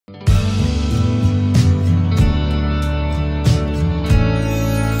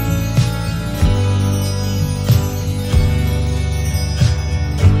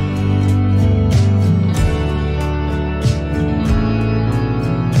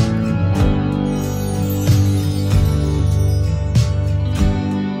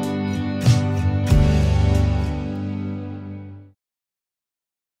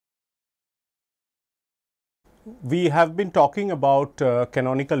We have been talking about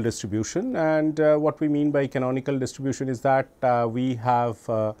canonical distribution, and what we mean by canonical distribution is that we have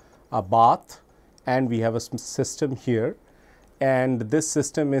a bath and we have a system here, and this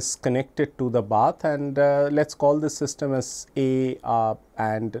system is connected to the bath, and let us call this system as A,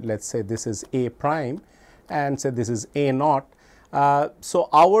 and let us say this is A prime and say this is A naught. So,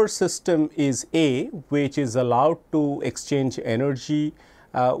 our system is A, which is allowed to exchange energy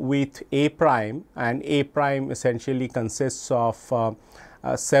with A prime, and A prime essentially consists of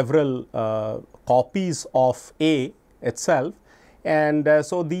several copies of A itself, and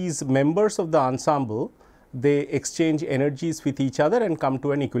so these members of the ensemble, they exchange energies with each other and come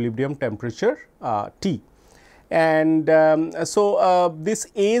to an equilibrium temperature T. And so, this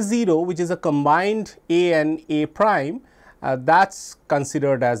A0, which is a combined A and A prime, that is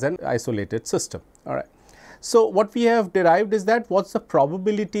considered as an isolated system. All right. So, what we have derived is that what is the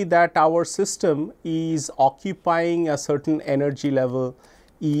probability that our system is occupying a certain energy level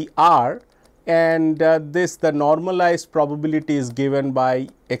E r, and this the normalized probability is given by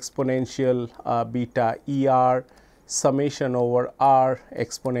exponential beta E r summation over r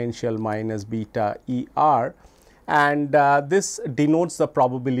exponential minus beta E r, and this denotes the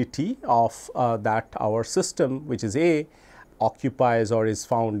probability of that our system, which is A, occupies or is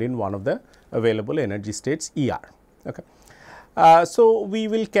found in one of the available energy states E r. Okay. So, we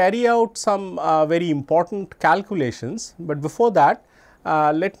will carry out some very important calculations, but before that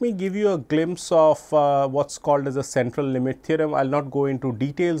let me give you a glimpse of what is called as a central limit theorem. I will not go into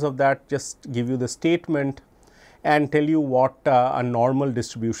details of that, just give you the statement and tell you what a normal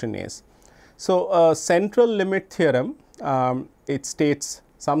distribution is. So, central limit theorem, it states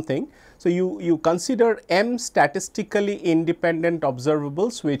something. So, you consider m statistically independent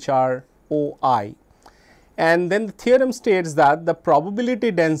observables which are O I, and then the theorem states that the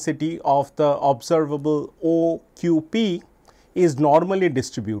probability density of the observable O Q P is normally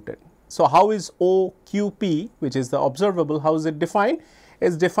distributed. So, how is O Q P, which is the observable, how is it defined? It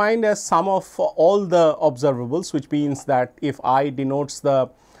is defined as sum of all the observables, which means that if I denotes the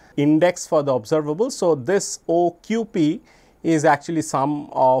index for the observable. So, this O Q P is actually sum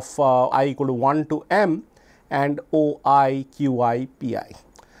of I equal to 1 to m and O I Q I P I.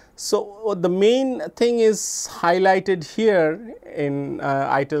 So, the main thing is highlighted here in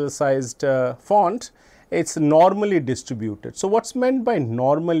italicized font, it is normally distributed. So, what is meant by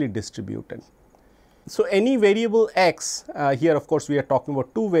normally distributed? So, any variable x, here of course, we are talking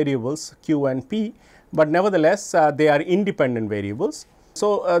about two variables q and p, but nevertheless they are independent variables.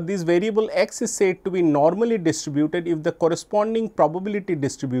 So, this variable x is said to be normally distributed if the corresponding probability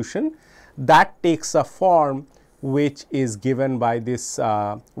distribution that takes a form which is given by this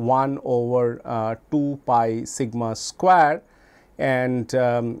 1 over 2 pi sigma square and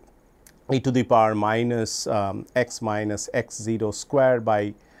e to the power minus x x0 square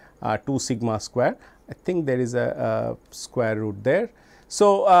by 2 sigma square. I think there is a square root there.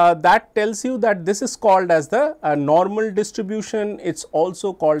 So, that tells you that this is called as the normal distribution. It is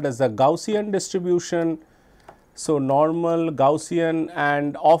also called as the Gaussian distribution. So, normal, Gaussian,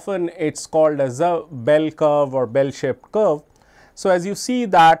 and often it is called as a bell curve or bell shaped curve. So, as you see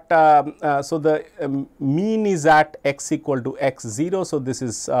that so the mean is at x equal to x0. So, this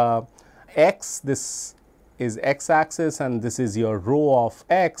is x, this is x axis and this is your rho of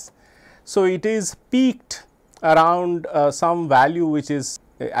x. So, it is peaked around some value which is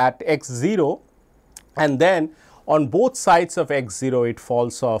at x0, and then on both sides of x0 it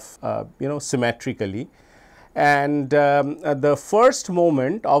falls off symmetrically. And the first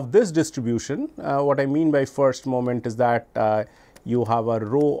moment of this distribution, what I mean by first moment is that you have a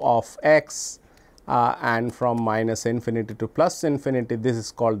rho of x and from minus infinity to plus infinity, this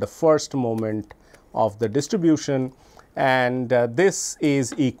is called the first moment of the distribution, and this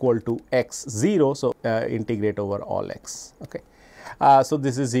is equal to x0. So, integrate over all x. Okay. So,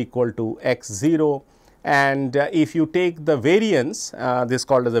 this is equal to x0, and if you take the variance, this is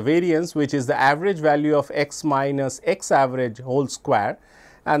called as the variance, which is the average value of x minus x average whole square,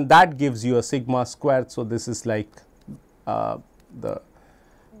 and that gives you a sigma squared. So, this is like the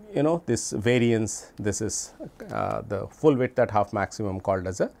this variance, this is the full width at half maximum called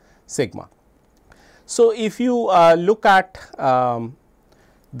as a sigma. So, if you look at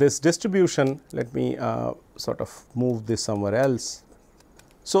this distribution, let me sort of move this somewhere else.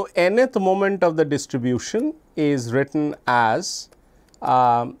 So, nth moment of the distribution is written as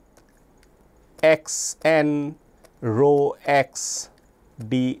x n rho x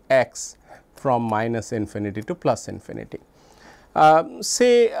dx from minus infinity to plus infinity.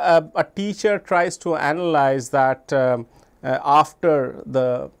 Say a teacher tries to analyze that after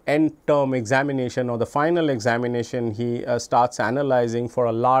the end term examination or the final examination, he starts analyzing for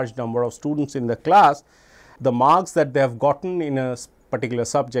a large number of students in the class the marks that they have gotten in a particular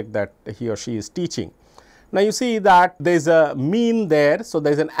subject that he or she is teaching. Now, you see that there is a mean there. So,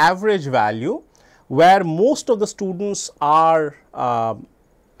 there is an average value where most of the students are the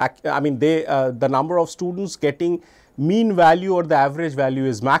number of students getting mean value or the average value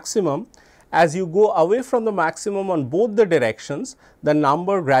is maximum. As you go away from the maximum on both the directions, the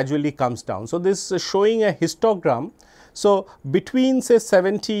number gradually comes down. So, this is showing a histogram. So, between say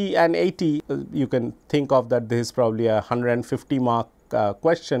 70 and 80, you can think of that this is probably a 150 mark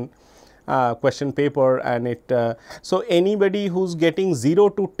question paper, and it so anybody who's getting 0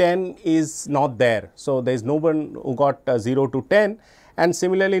 to 10 is not there. So, there is no one who got 0 to 10, and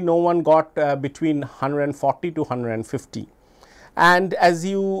similarly no one got between 140 to 150. And as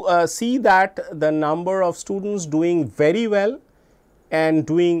you see that the number of students doing very well and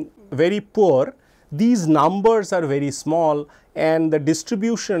doing very poor, these numbers are very small, and the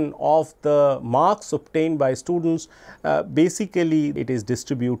distribution of the marks obtained by students basically it is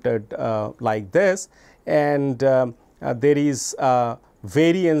distributed like this, and there is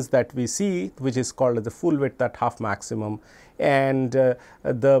variance that we see which is called the full width at half maximum. And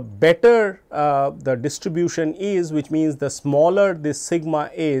the better the distribution is, which means the smaller this sigma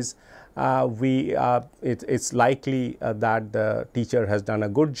is, it's likely that the teacher has done a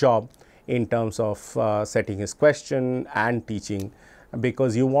good job in terms of setting his question and teaching,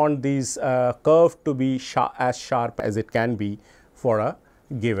 because you want these curve to be as sharp as it can be for a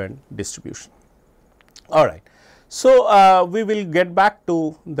given distribution. All right. So, we will get back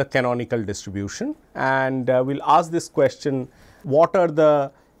to the canonical distribution, and we will ask this question: what are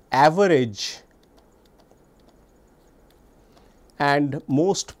the average and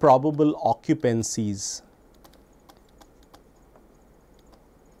most probable occupancies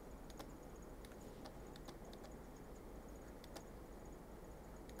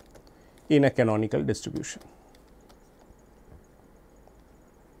in a canonical distribution?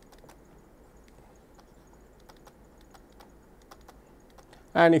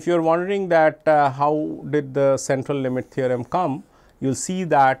 And if you are wondering that how did the central limit theorem come, you will see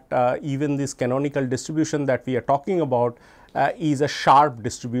that even this canonical distribution that we are talking about is a sharp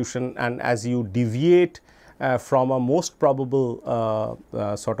distribution, and as you deviate from a most probable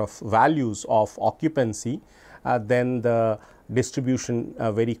sort of values of occupancy, then the distribution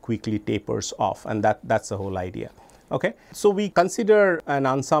very quickly tapers off, and that's the whole idea. Okay. So, we consider an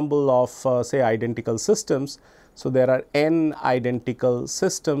ensemble of say identical systems. So, there are n identical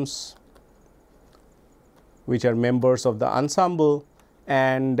systems which are members of the ensemble,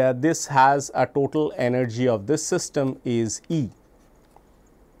 and this has a total energy of this system is E.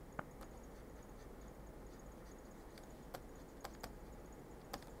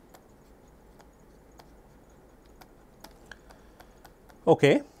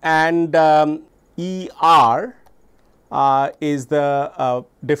 Okay. And ER is the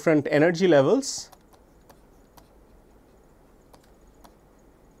different energy levels .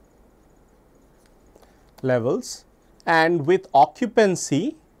 And with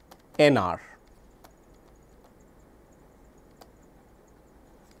occupancy NR.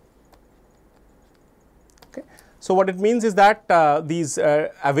 Okay. So, what it means is that these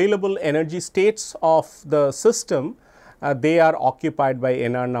available energy states of the system, they are occupied by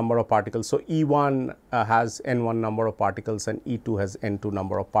NR number of particles. So, E1 has N1 number of particles and E2 has N2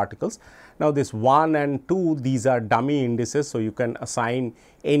 number of particles. Now, this 1 and 2, these are dummy indices. So, you can assign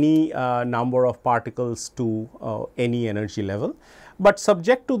any number of particles to any energy level, but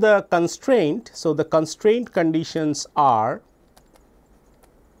subject to the constraint. So, the constraint conditions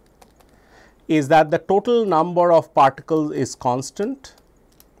is that the total number of particles is constant.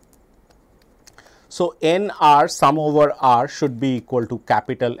 So, NR sum over R should be equal to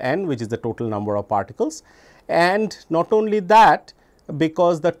capital N, which is the total number of particles, and not only that,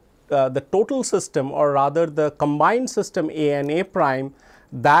 because the total system, or rather the combined system A and A prime,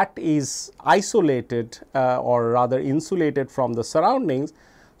 that is isolated or rather insulated from the surroundings.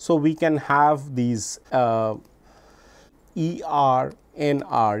 So, we can have these ER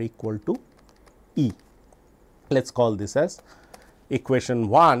NR equal to E. Let us call this as equation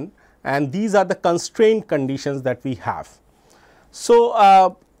 1, and these are the constraint conditions that we have.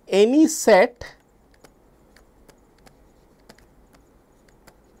 So, any set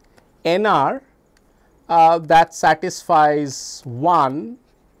NR that satisfies 1,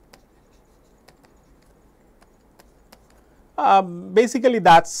 basically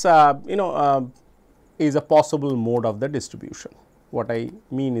that is is a possible mode of the distribution. What I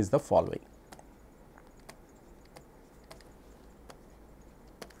mean is the following.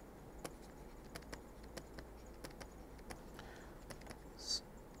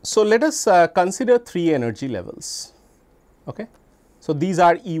 So, let us consider 3 energy levels. Okay. So, these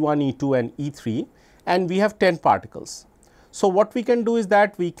are E1, E2 and E3 and we have 10 particles. So, what we can do is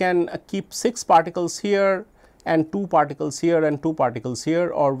that we can keep 6 particles here and 2 particles here and 2 particles here,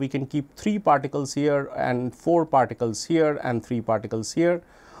 or we can keep 3 particles here and 4 particles here and 3 particles here.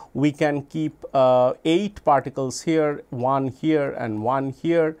 We can keep 8 particles here, 1 here and 1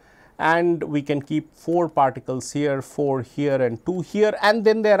 here, and we can keep 4 particles here, 4 here and 2 here, and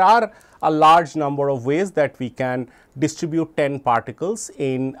then there are a large number of ways that we can distribute 10 particles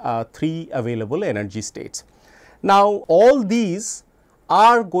in 3 available energy states. Now, all these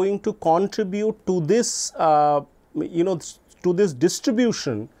are going to contribute to this to this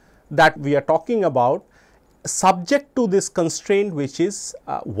distribution that we are talking about, subject to this constraint which is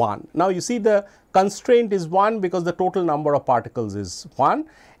 1. Now, you see the constraint is 1 because the total number of particles is 1,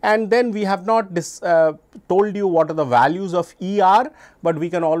 and then we have not told you what are the values of ER, but we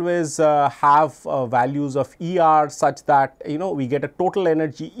can always have values of ER such that we get a total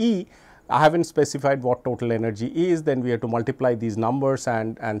energy E. I have not specified what total energy is, then we have to multiply these numbers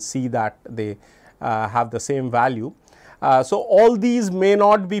and see that they have the same value. So, all these may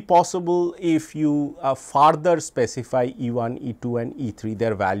not be possible if you further specify E1, E2 and E3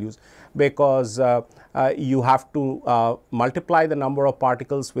 their values, because you have to multiply the number of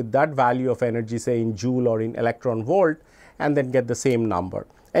particles with that value of energy, say in joule or in electron volt, and then get the same number.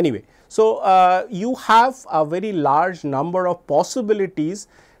 Anyway, so you have a very large number of possibilities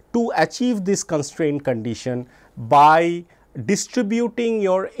to achieve this constraint condition by distributing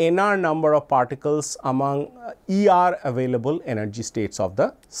your NR number of particles among ER available energy states of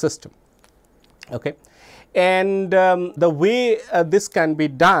the system. Okay. And the way this can be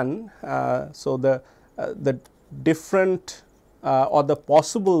done, so the different or the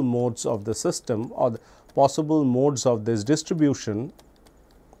possible modes of the system or the possible modes of this distribution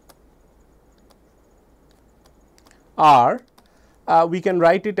are, we can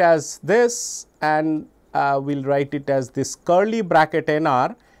write it as this, and we will write it as this curly bracket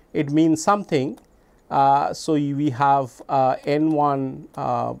NR. It means something. So, we have N1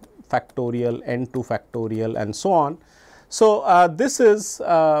 factorial, N2 factorial and so on. So, this is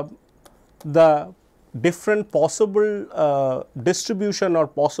the different possible distribution or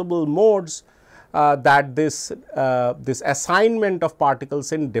possible modes that this assignment of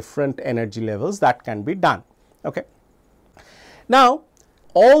particles in different energy levels that can be done. Okay. Now,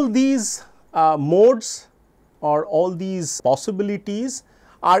 all these modes or all these possibilities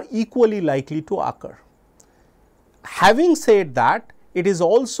are equally likely to occur. Having said that, it is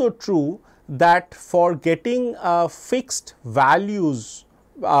also true that for getting fixed values,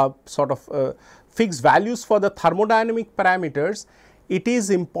 fixed values for the thermodynamic parameters, it is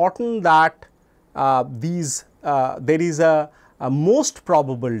important that there is a most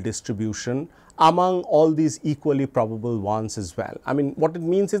probable distribution among all these equally probable ones as well. I mean, what it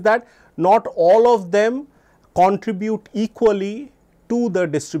means is that not all of them contribute equally to the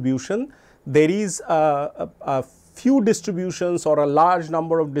distribution. There is a few distributions or a large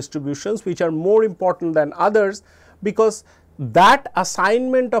number of distributions which are more important than others, because that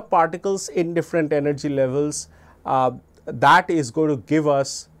assignment of particles in different energy levels, that is going to give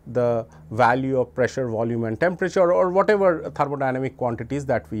us the value of pressure, volume and temperature, or whatever thermodynamic quantities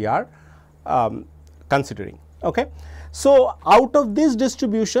that we are considering. Okay. So, out of this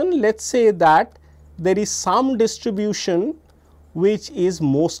distribution, let us say that there is some distribution which is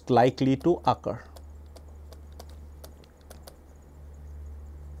most likely to occur.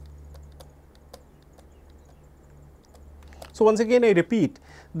 So, once again I repeat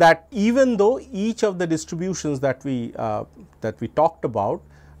that even though each of the distributions that we talked about,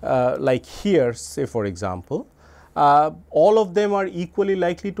 like here, say for example, all of them are equally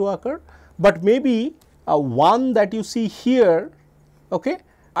likely to occur, but maybe one that you see here, okay,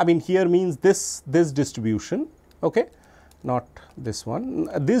 I mean here means this distribution, okay, not this one,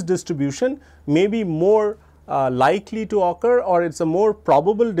 this distribution may be more likely to occur, or it is a more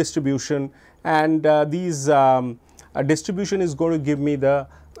probable distribution, and these distribution is going to give me the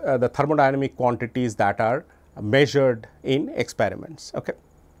thermodynamic quantities that are measured in experiments. Okay.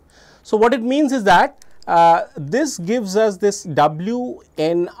 So, what it means is that this gives us this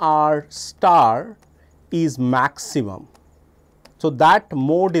WNR star is maximum. So, that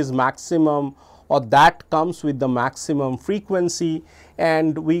mode is maximum, or that comes with the maximum frequency,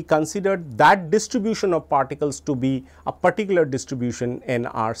 and we considered that distribution of particles to be a particular distribution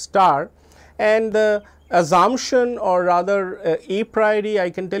NR star, And the assumption, or rather a priori, I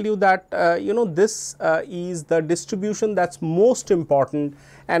can tell you that this is the distribution that is most important,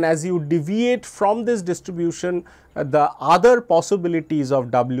 and as you deviate from this distribution, the other possibilities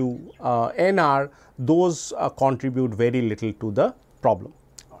of W NR, those contribute very little to the problem.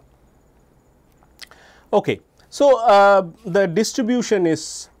 Okay. So, the distribution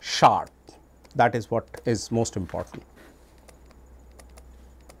is sharp, that is what is most important.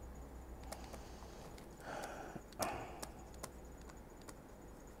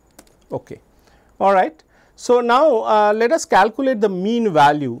 Okay. All right. So, now let us calculate the mean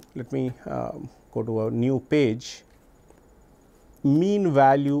value. Let me go to a new page. Mean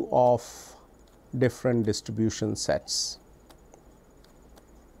value of different distribution sets.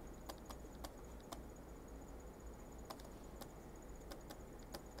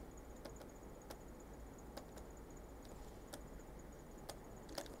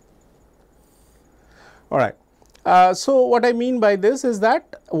 All right. So, what I mean by this is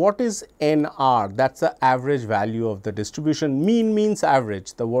that what is NR? That is the average value of the distribution. Mean means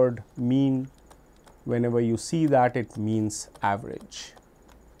average. The word mean, whenever you see that, it means average.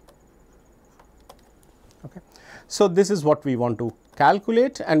 Okay. So, this is what we want to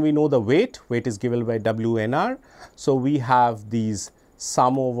calculate, and we know the weight. Weight is given by WNR. So, we have these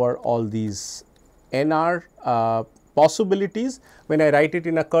sum over all these NR possibilities. When I write it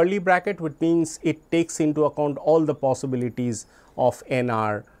in a curly bracket, which means it takes into account all the possibilities of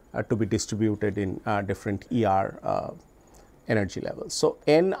NR to be distributed in different ER energy levels. So,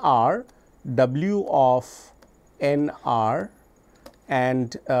 NR, W of NR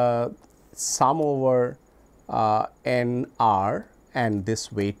and sum over NR and this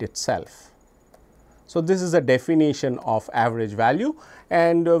weight itself. So, this is a definition of average value,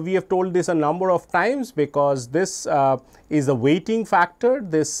 and we have told this a number of times because this is a weighting factor.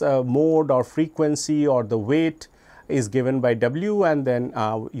 This mode or frequency or the weight is given by W, and then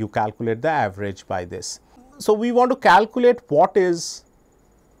you calculate the average by this. So, we want to calculate what is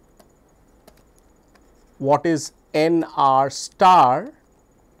NR star,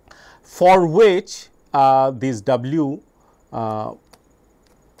 for which this W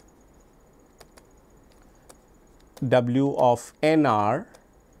of NR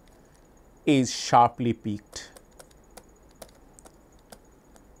is sharply peaked.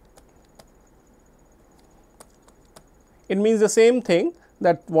 It means the same thing,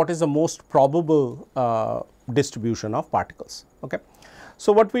 that what is the most probable distribution of particles. Okay.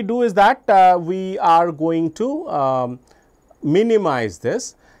 So, what we do is that we are going to minimize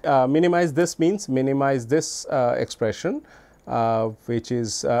this. Minimize this means minimize this expression, which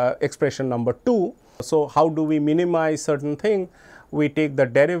is expression number 2. So, how do we minimize certain thing? We take the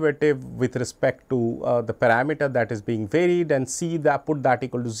derivative with respect to the parameter that is being varied and see that, put that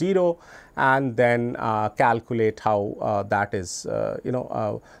equal to 0, and then calculate how that is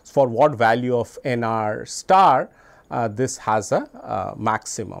for what value of NR star this has a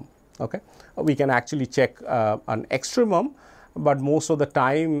maximum. Okay. We can actually check an extremum, but most of the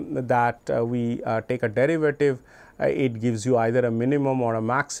time that we take a derivative, it gives you either a minimum or a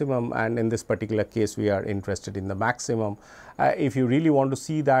maximum, and in this particular case we are interested in the maximum. If you really want to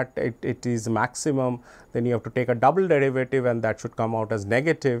see that it is maximum, then you have to take a double derivative, and that should come out as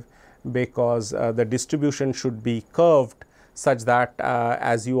negative, because the distribution should be curved such that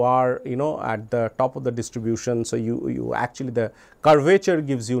as you are at the top of the distribution. So, you actually, the curvature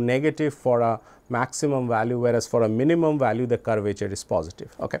gives you negative for a maximum value, whereas for a minimum value the curvature is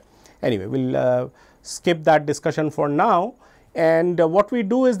positive. Okay. Anyway, we will skip that discussion for now, and what we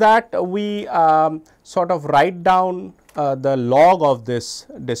do is that we sort of write down the log of this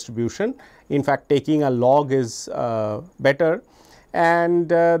distribution. In fact, taking a log is better, and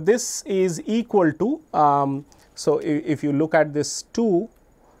this is equal to, so if you look at this 2,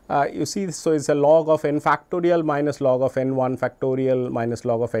 you see, so it is a log of n factorial minus log of n1 factorial minus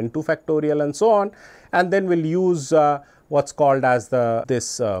log of n2 factorial and so on, and then we will use what is called as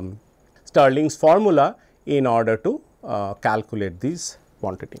this Stirling's formula in order to calculate these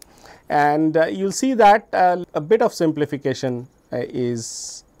quantity. And you will see that a bit of simplification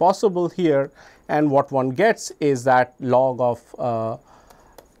is possible here, and what one gets is that log of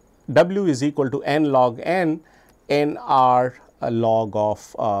W is equal to n log n, NR log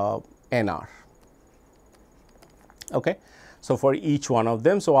of NR. Okay. So, for each one of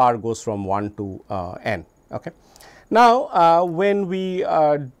them, so R goes from 1 to n. Okay. Now, when we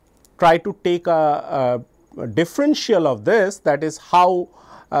try to take a differential of this, that is how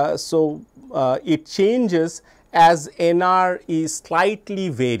it changes as NR is slightly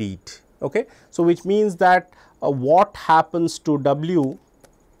varied. Okay. So, which means that what happens to W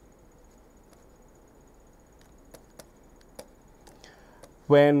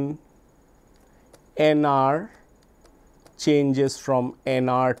when nr changes from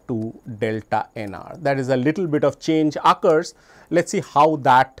nr to delta nr. That is, a little bit of change occurs. Let us see how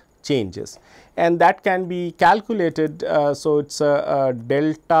that changes, and that can be calculated. So, it is a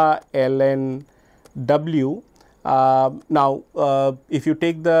delta ln w. Now, if you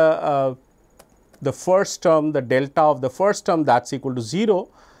take the first term, the delta of the first term, that is equal to 0.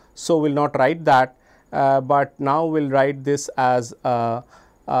 So, we will not write that, but now we will write this as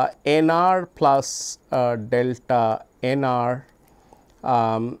nr plus delta nr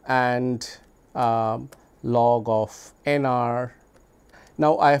and log of nr.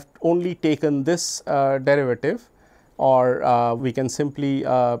 Now, I have only taken this derivative, or we can simply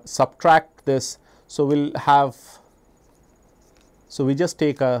subtract this. So, we will have, so we just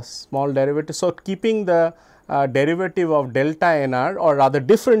take a small derivative. So, keeping the derivative of delta nr, or rather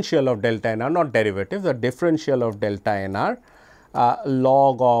differential of delta nr, not derivative, the differential of delta nr,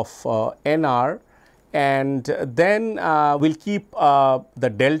 log of nr, and then we will keep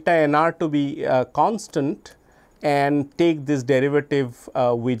the delta nr to be constant and take this derivative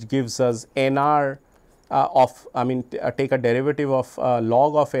which gives us nr of, take a derivative of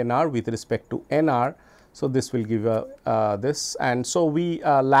log of nr with respect to nr. So, this will give this, and so we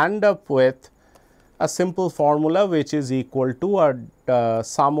land up with a simple formula which is equal to a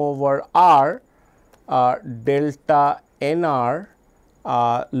sum over r delta nr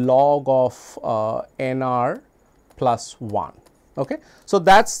log of nr plus 1. Okay. So,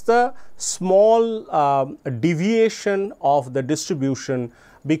 that is the small deviation of the distribution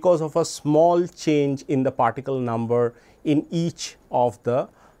because of a small change in the particle number in each of the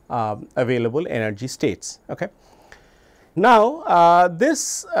available energy states. Okay. Now,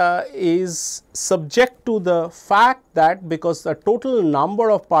 this is subject to the fact that because the total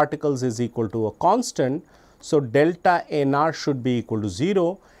number of particles is equal to a constant, so delta nr should be equal to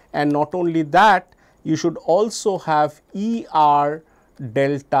 0, and not only that, you should also have ER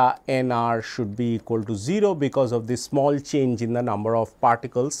delta nr should be equal to 0 because of this small change in the number of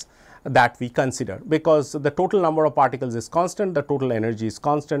particles that we consider, because the total number of particles is constant, the total energy is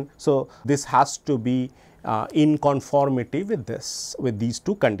constant. So, this has to be in conformity with this, with these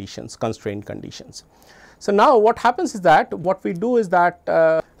two conditions, constraint conditions. So, now what happens is that what we do is that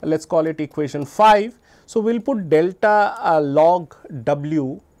let us call it equation 5. So, we will put delta log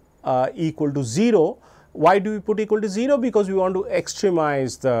w equal to 0. Why do we put equal to 0? Because we want to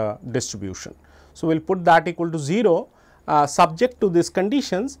extremize the distribution. So, we will put that equal to 0 subject to these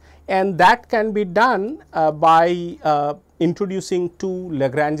conditions, and that can be done by introducing two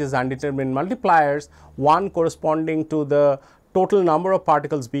Lagrange's undetermined multipliers, one corresponding to the total number of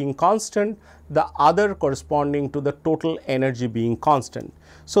particles being constant, the other corresponding to the total energy being constant.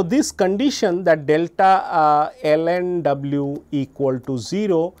 So, this condition that delta ln w equal to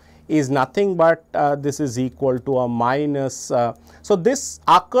 0 is nothing but this is equal to a minus. So, this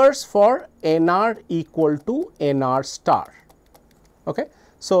occurs for nr equal to nr star. Okay.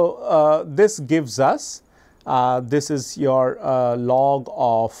 So, this gives us this is your log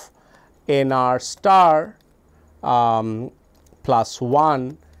of nr star plus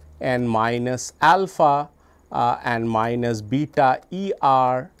 1 and minus alpha and minus beta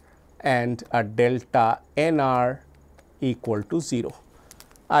ER and a delta nr equal to 0.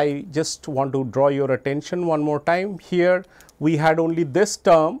 I just want to draw your attention one more time. Here we had only this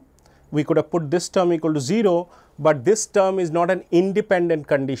term, we could have put this term equal to 0, but this term is not an independent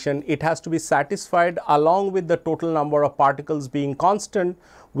condition. It has to be satisfied along with the total number of particles being constant,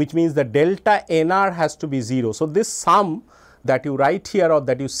 which means the delta nr has to be 0. So, this sum that you write here or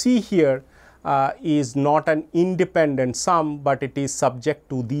that you see here is not an independent sum, but it is subject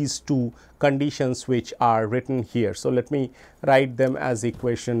to these two conditions which are written here. So, let me write them as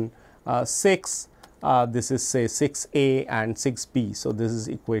equation 6, this is say 6a and 6b. So, this is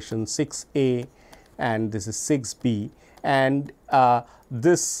equation 6a and this is 6b, and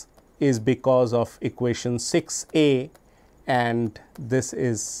this is because of equation 6a and this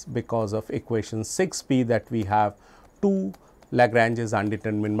is because of equation 6b that we have two Lagrange's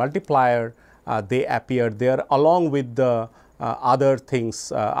undetermined multiplier. They appear there along with the other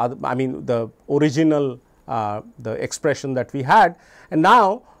things, I mean the original the expression that we had, and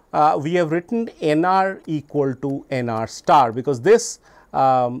now we have written nr equal to nr star because this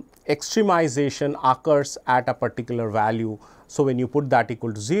extremization occurs at a particular value. So, when you put that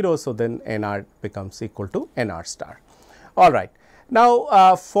equal to 0, so then nr becomes equal to nr star. All right.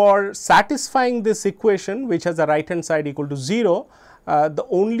 Now, for satisfying this equation which has a right hand side equal to 0, the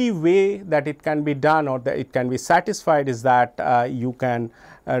only way that it can be done or that it can be satisfied is that you can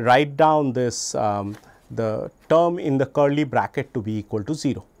write down this the term in the curly bracket to be equal to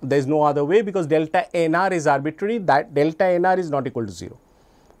 0. There is no other way, because delta nr is arbitrary, that delta nr is not equal to 0.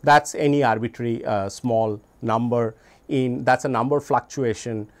 That is any arbitrary small number in, that is a number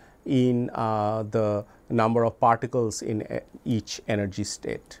fluctuation in the number of particles in each energy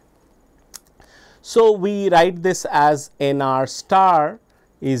state. So, we write this as nr star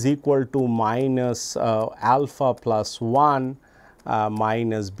is equal to minus alpha plus 1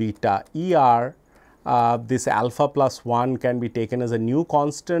 minus beta er. This alpha plus 1 can be taken as a new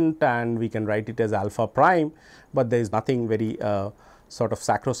constant, and we can write it as alpha prime, but there is nothing very sort of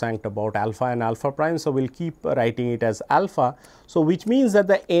sacrosanct about alpha and alpha prime. So, we will keep writing it as alpha. So, which means that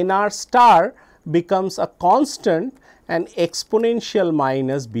the nr star becomes a constant and exponential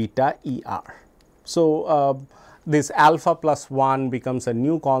minus beta er. So, this alpha plus 1 becomes a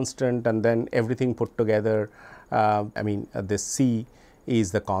new constant, and then everything put together, I mean this C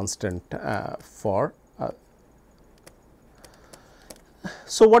is the constant for.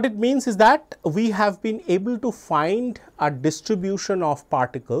 So, what it means is that we have been able to find a distribution of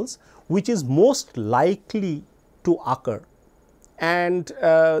particles which is most likely to occur, and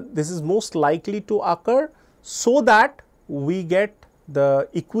this is most likely to occur so that we get the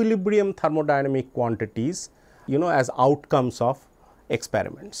equilibrium thermodynamic quantities, you know, as outcomes of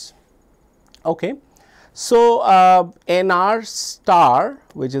experiments. Okay. So, nr star,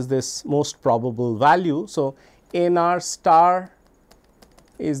 which is this most probable value. So, nr star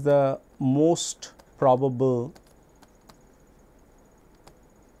is the most probable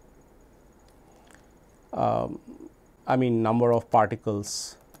I mean number of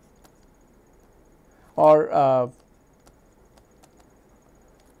particles, or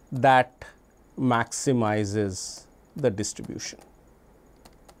that maximizes the distribution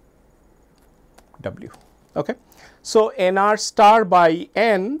W. Okay. So, nr star by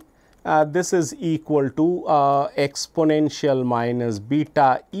n, this is equal to exponential minus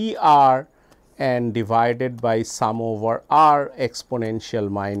beta er and divided by sum over r exponential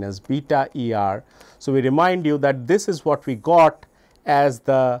minus beta er. So, we remind you that this is what we got as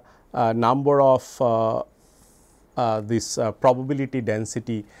the number of this probability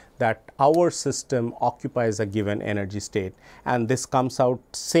density that our system occupies a given energy state, and this comes out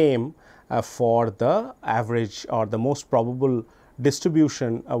same for the average or the most probable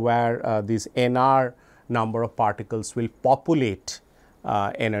distribution where this nr number of particles will populate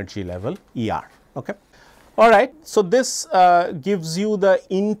energy level Er. Okay. All right. So, this gives you the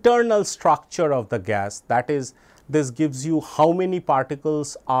internal structure of the gas, that is, this gives you how many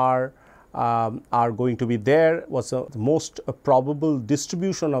particles are going to be there, was the most probable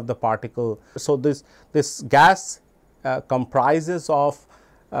distribution of the particle. So, this gas comprises of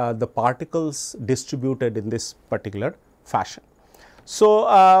the particles distributed in this particular fashion.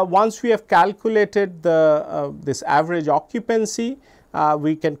 So, once we have calculated the this average occupancy,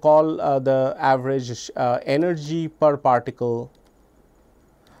 we can call the average energy per particle,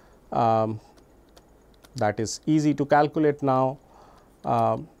 that is easy to calculate now.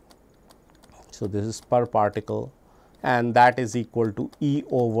 So, this is per particle, and that is equal to E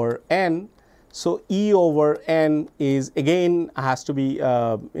over n. So, E over n is again has to be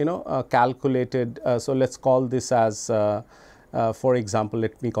calculated. So, let us call this as for example,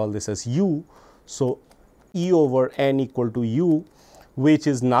 let me call this as U. So, E over n equal to U, which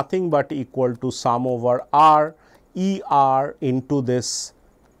is nothing but equal to sum over R Er into this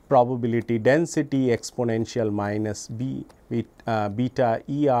probability density exponential minus beta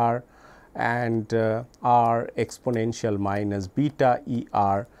Er and R exponential minus beta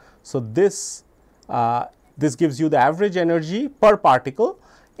Er. So, this gives you the average energy per particle,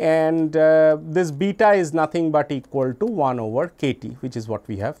 and this beta is nothing but equal to 1 over kT, which is what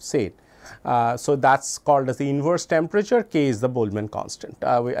we have said. So, that is called as the inverse temperature, K is the Boltzmann constant.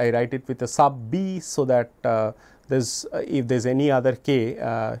 I write it with a sub B, so that if there is any other K,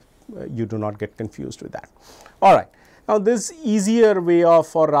 you do not get confused with that. All right. Now, this easier way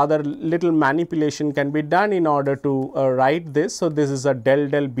of, or rather little manipulation can be done in order to write this. So, this is a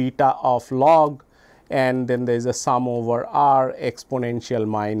del beta of log, and then there is a sum over R exponential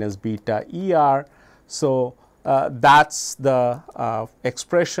minus beta Er. So, that is the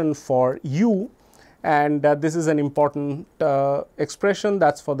expression for U, and this is an important expression,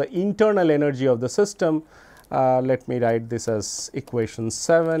 that is for the internal energy of the system. Let me write this as equation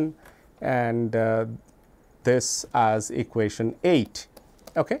 7 and this as equation 8.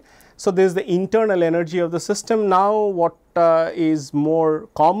 Okay. So, this is the internal energy of the system. Now, what is more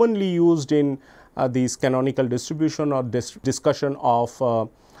commonly used in these canonical distribution or discussion of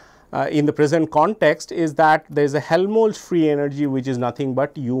in the present context is that there is a Helmholtz free energy, which is nothing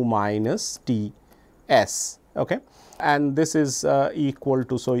but U minus T S. Okay. And this is equal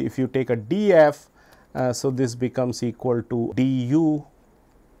to, so if you take a df, so this becomes equal to du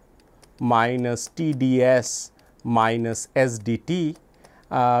minus TdS minus S dt.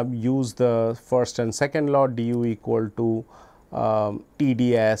 Use the first and second law, du equal to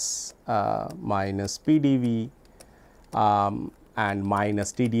TdS minus PdV and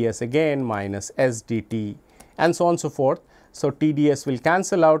minus TdS again minus S dt, and so on and so forth. So, TdS will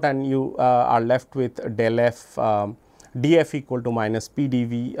cancel out and you are left with del f df equal to minus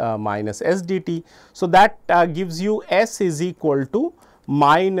PdV minus S dt. So, that gives you S is equal to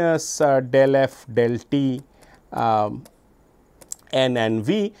minus del f del t N and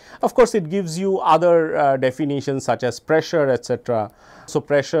V. Of course, it gives you other definitions such as pressure, etc. So,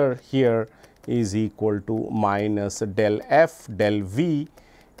 pressure here is equal to minus del F del V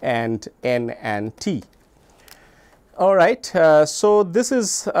and N and T. All right. So, this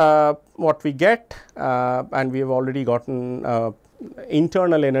is what we get, and we have already gotten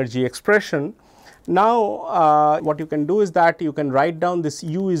internal energy expression. Now, what you can do is that you can write down this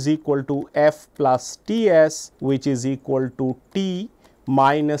U is equal to F plus Ts, which is equal to T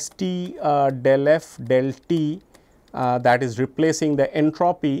minus T del F del T, that is replacing the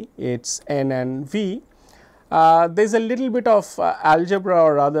entropy, it is N and V. There is a little bit of algebra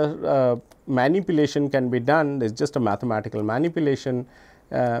or other manipulation can be done. There is just a mathematical manipulation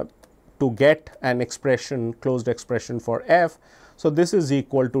to get an expression, closed expression for F. So, this is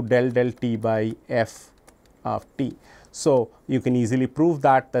equal to del T by F of T. So, you can easily prove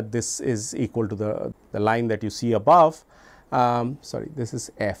that this is equal to the line that you see above. Sorry, this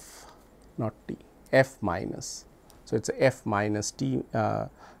is F, not T, F minus. So, it is F minus T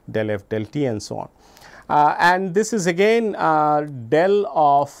del F del T and so on. And this is again del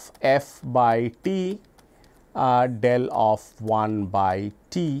of F by T, del of 1 by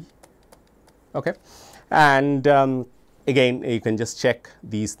T. Okay. And again, you can just check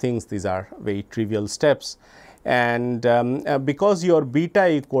these things, these are very trivial steps. And because your beta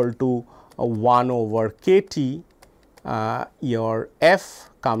equal to 1 over kT, your F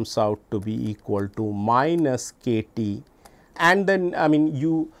comes out to be equal to minus kT, and then I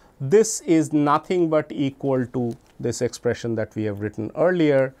mean this is nothing but equal to this expression that we have written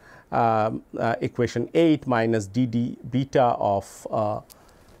earlier, equation 8 minus dd beta of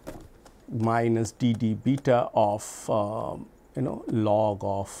log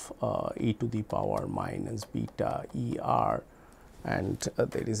of e to the power minus beta ER, and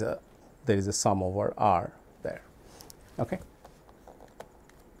there is a sum over R there. Okay.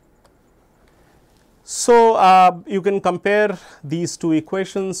 So, you can compare these two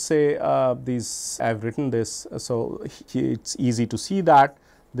equations, say these I have written this. So, it is easy to see that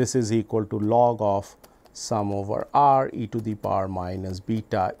this is equal to log of sum over R e to the power minus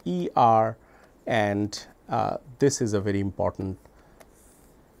beta ER, and this is a very important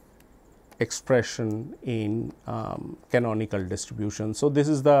expression in canonical distribution. So, this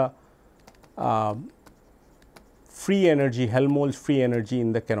is the free energy, Helmholtz free energy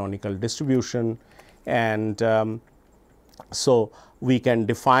in the canonical distribution, and so we can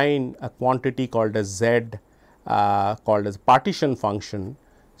define a quantity called as Z, called as partition function.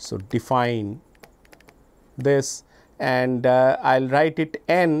 So, define this, and I will write it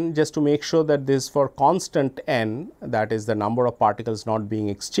n just to make sure that this is for constant n, that is the number of particles not being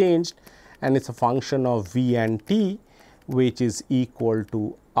exchanged, and it is a function of V and T, which is equal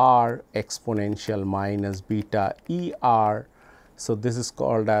to R exponential minus beta ER. So, this is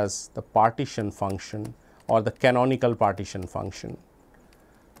called as the partition function or the canonical partition function,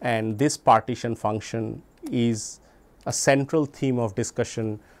 and this partition function is a central theme of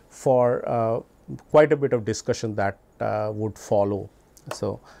discussion for quite a bit of discussion that would follow.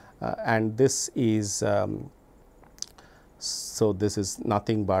 So, and this is so this is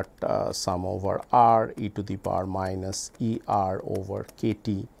nothing but sum over R e to the power minus ER over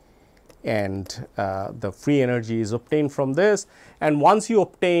kT, and the free energy is obtained from this, and once you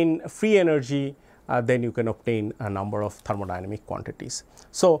obtain free energy, then you can obtain a number of thermodynamic quantities.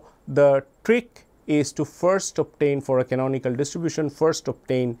 So, the trick is to first obtain, for a canonical distribution, first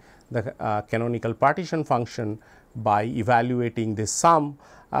obtain the canonical partition function by evaluating this sum.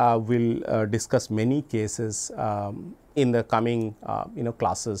 We will discuss many cases in the coming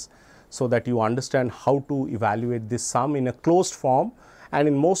classes, so that you understand how to evaluate this sum in a closed form, and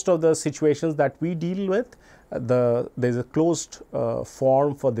in most of the situations that we deal with, there is a closed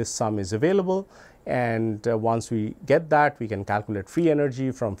form for this sum is available, and once we get that, we can calculate free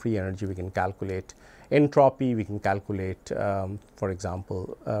energy. From free energy we can calculate entropy, we can calculate for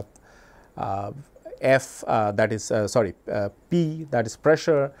example F that is P, that is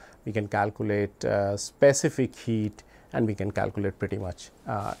pressure, we can calculate specific heat, and we can calculate pretty much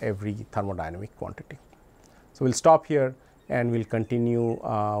every thermodynamic quantity. So, we will stop here and we will continue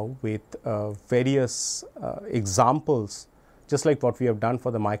with various examples, just like what we have done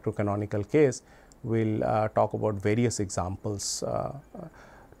for the microcanonical case. We will talk about various examples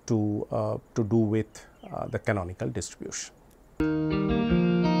to do with the canonical distribution.